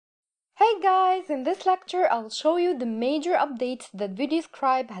Hey guys, in this lecture I'll show you the major updates that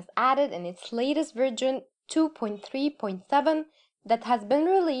VideoScribe has added in its latest version 2.3.7 that has been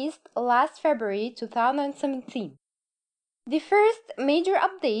released last February 2017. The first major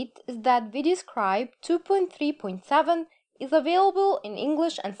update is that VideoScribe 2.3.7 is available in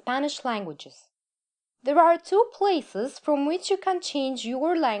English and Spanish languages. There are two places from which you can change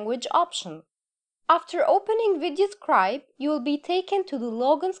your language option. After opening VideoScribe, you will be taken to the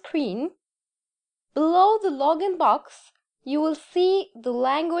login screen. Below the login box, you will see the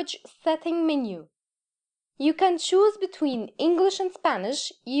language setting menu. You can choose between English and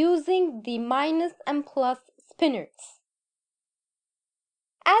Spanish using the minus and plus spinners.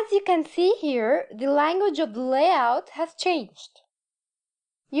 As you can see here, the language of the layout has changed.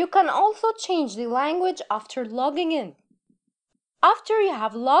 You can also change the language after logging in. After you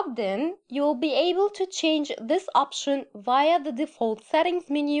have logged in, you will be able to change this option via the default settings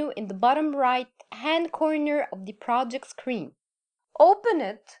menu in the bottom right hand corner of the project screen. Open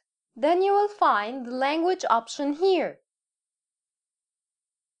it, then you will find the language option here.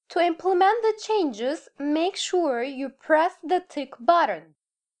 To implement the changes, make sure you press the tick button.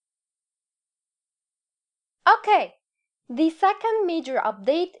 Okay, the second major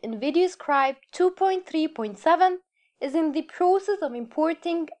update in VideoScribe 2.3.7 is in the process of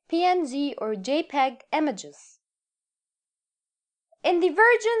importing PNG or JPEG images. In the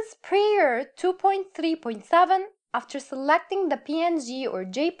versions prior 2.3.7, after selecting the PNG or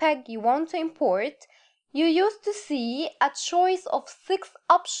JPEG you want to import, you used to see a choice of 6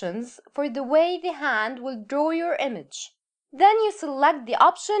 options for the way the hand will draw your image. Then you select the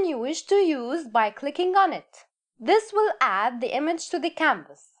option you wish to use by clicking on it. This will add the image to the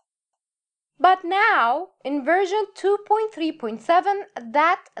canvas. But now, in version 2.3.7,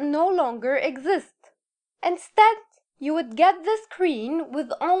 that no longer exists. Instead, you would get the screen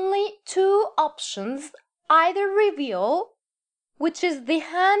with only 2 options, either reveal, which is the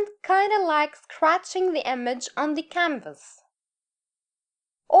hand kinda like scratching the image on the canvas,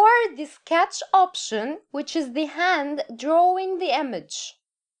 or the sketch option, which is the hand drawing the image.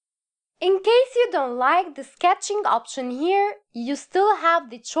 In case you don't like the sketching option here, you still have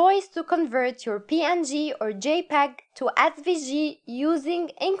the choice to convert your PNG or JPEG to SVG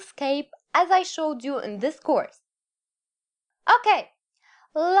using Inkscape as I showed you in this course. Okay,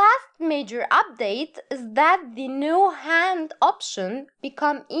 last major update is that the new hand option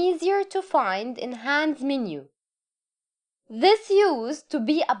become easier to find in Hands menu. This used to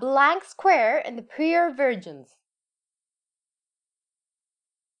be a blank square in the prior versions.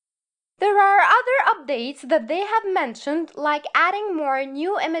 There are other updates that they have mentioned, like adding more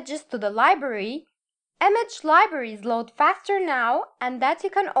new images to the library. Image libraries load faster now, and that you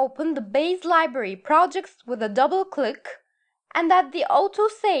can open the base library projects with a double click, and that the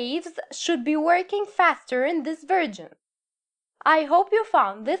auto-saves should be working faster in this version. I hope you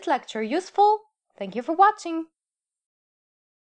found this lecture useful. Thank you for watching.